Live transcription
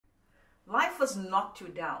Life has knocked you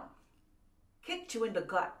down, kicked you in the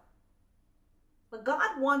gut. But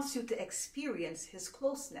God wants you to experience his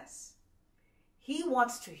closeness. He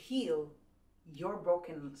wants to heal your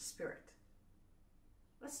broken spirit.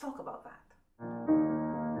 Let's talk about that.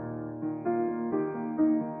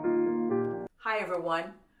 Hi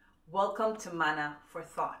everyone, welcome to Manna for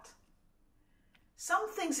Thought. Some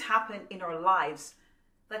things happen in our lives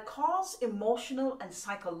that cause emotional and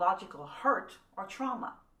psychological hurt or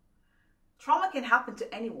trauma. Trauma can happen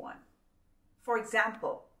to anyone. For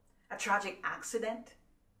example, a tragic accident,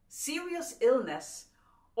 serious illness,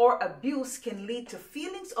 or abuse can lead to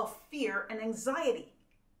feelings of fear and anxiety.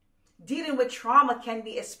 Dealing with trauma can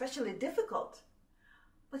be especially difficult,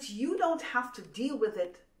 but you don't have to deal with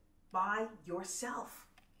it by yourself.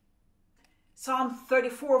 Psalm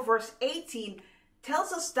 34 verse 18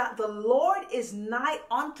 tells us that the Lord is nigh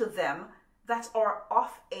unto them that are of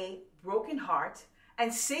a broken heart,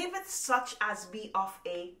 and saveth such as be of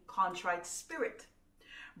a contrite spirit.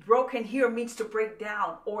 Broken here means to break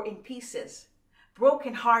down or in pieces.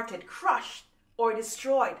 Brokenhearted, crushed, or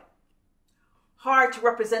destroyed. Heart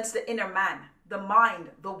represents the inner man, the mind,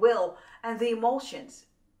 the will, and the emotions.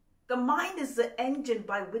 The mind is the engine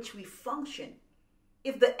by which we function.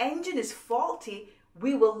 If the engine is faulty,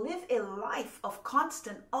 we will live a life of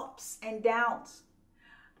constant ups and downs.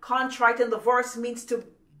 Contrite in the verse means to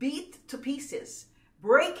beat to pieces,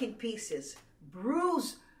 break in pieces,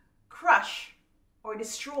 bruise, crush, or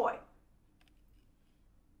destroy.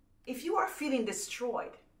 If you are feeling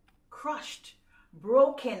destroyed, crushed,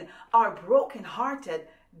 broken, or brokenhearted,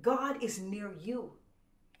 God is near you.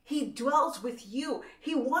 He dwells with you.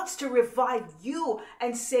 He wants to revive you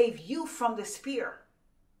and save you from despair.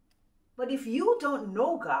 But if you don't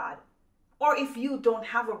know God, or if you don't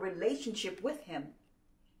have a relationship with him,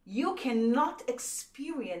 you cannot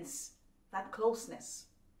experience that closeness.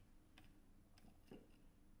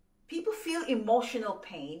 People feel emotional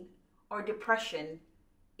pain or depression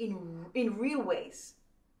in real ways,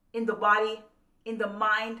 in the body, in the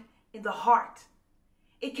mind, in the heart.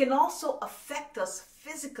 It can also affect us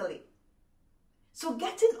physically. So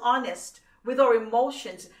getting honest with our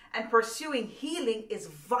emotions and pursuing healing is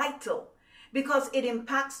vital because it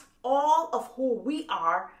impacts all of who we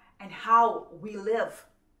are and how we live.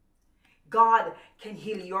 God can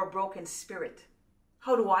heal your broken spirit.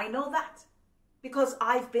 How do I know that? Because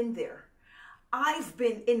I've been there. I've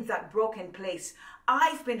been in that broken place.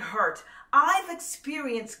 I've been hurt. I've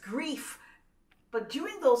experienced grief. But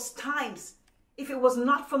during those times, if it was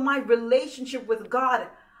not for my relationship with God,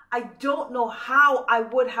 I don't know how I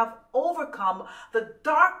would have overcome the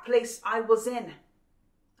dark place I was in.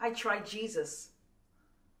 I tried Jesus,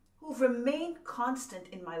 who remained constant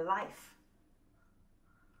in my life.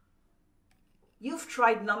 You've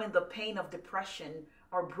tried numbing the pain of depression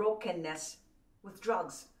or brokenness with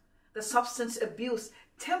drugs. The substance abuse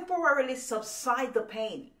temporarily subsides the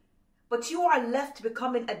pain, but you are left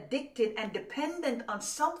becoming addicted and dependent on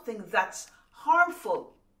something that's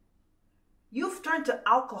harmful. You've turned to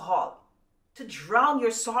alcohol to drown your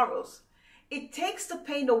sorrows. It takes the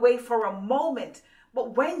pain away for a moment,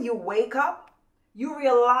 but when you wake up, you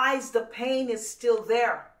realize the pain is still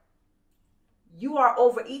there. You are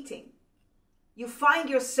overeating. You find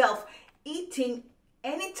yourself eating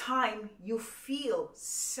anytime you feel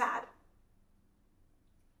sad.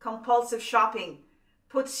 Compulsive shopping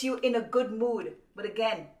puts you in a good mood, but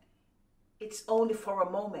again, it's only for a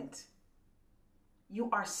moment. You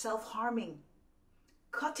are self-harming,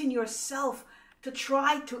 cutting yourself to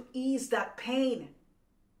try to ease that pain.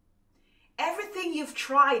 Everything you've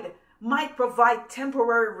tried might provide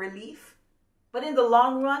temporary relief, but in the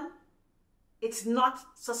long run, it's not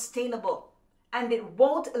sustainable and it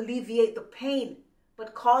won't alleviate the pain,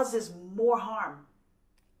 but causes more harm.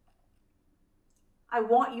 I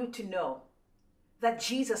want you to know that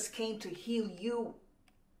Jesus came to heal you.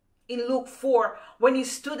 In Luke 4, when he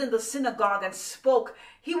stood in the synagogue and spoke,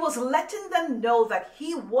 he was letting them know that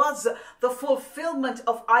he was the fulfillment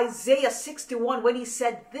of Isaiah 61 when he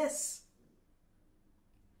said this: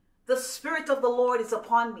 "The Spirit of the Lord is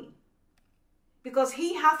upon me, because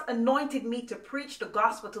he hath anointed me to preach the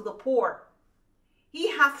gospel to the poor.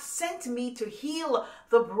 He hath sent me to heal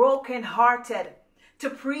the brokenhearted, to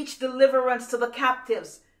preach deliverance to the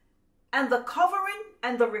captives, and the covering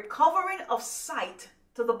and the recovering of sight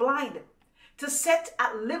to the blind, to set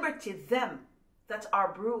at liberty them that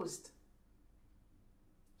are bruised."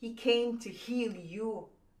 He came to heal you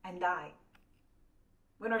and I.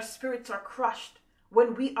 When our spirits are crushed,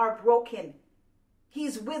 when we are broken,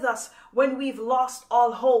 he's with us when we've lost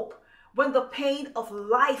all hope, when the pain of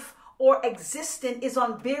life or existence is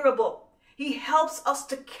unbearable. He helps us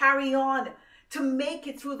to carry on, to make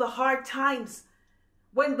it through the hard times.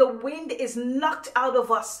 When the wind is knocked out of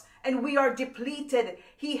us and we are depleted,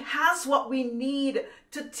 He has what we need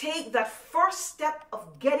to take that first step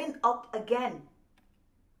of getting up again.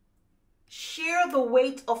 Share the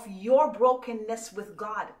weight of your brokenness with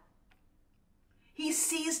God. He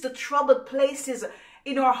sees the troubled places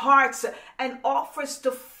in our hearts and offers to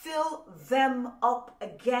fill them up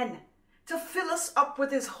again, to fill us up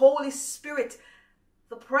with His Holy Spirit.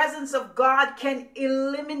 The presence of God can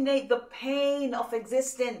eliminate the pain of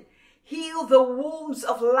existing, heal the wounds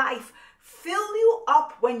of life, fill you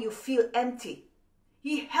up when you feel empty.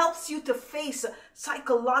 He helps you to face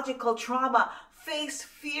psychological trauma, face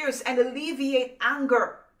fears, and alleviate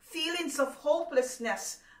anger, feelings of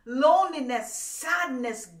hopelessness, loneliness,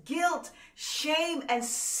 sadness, guilt, shame, and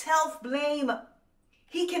self-blame.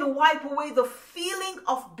 He can wipe away the feeling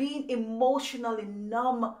of being emotionally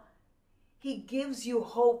numb. He gives you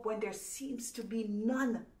hope when there seems to be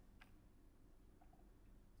none.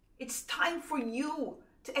 It's time for you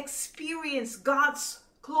to experience God's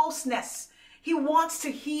closeness. He wants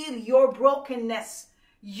to heal your brokenness,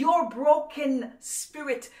 your broken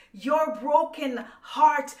spirit, your broken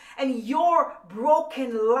heart, and your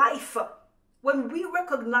broken life. When we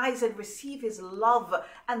recognize and receive His love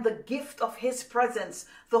and the gift of His presence,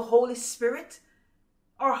 the Holy Spirit,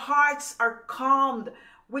 our hearts are calmed,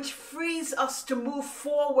 which frees us to move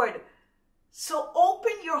forward. So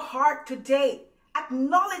open your heart today,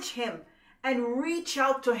 acknowledge Him, and reach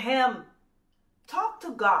out to Him. Talk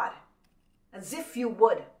to God as if you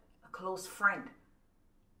would a close friend.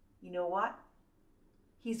 You know what?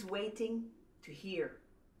 He's waiting to hear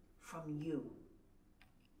from you.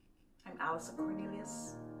 I'm Allison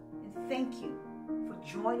Cornelius, and thank you for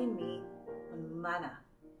joining me on Manna.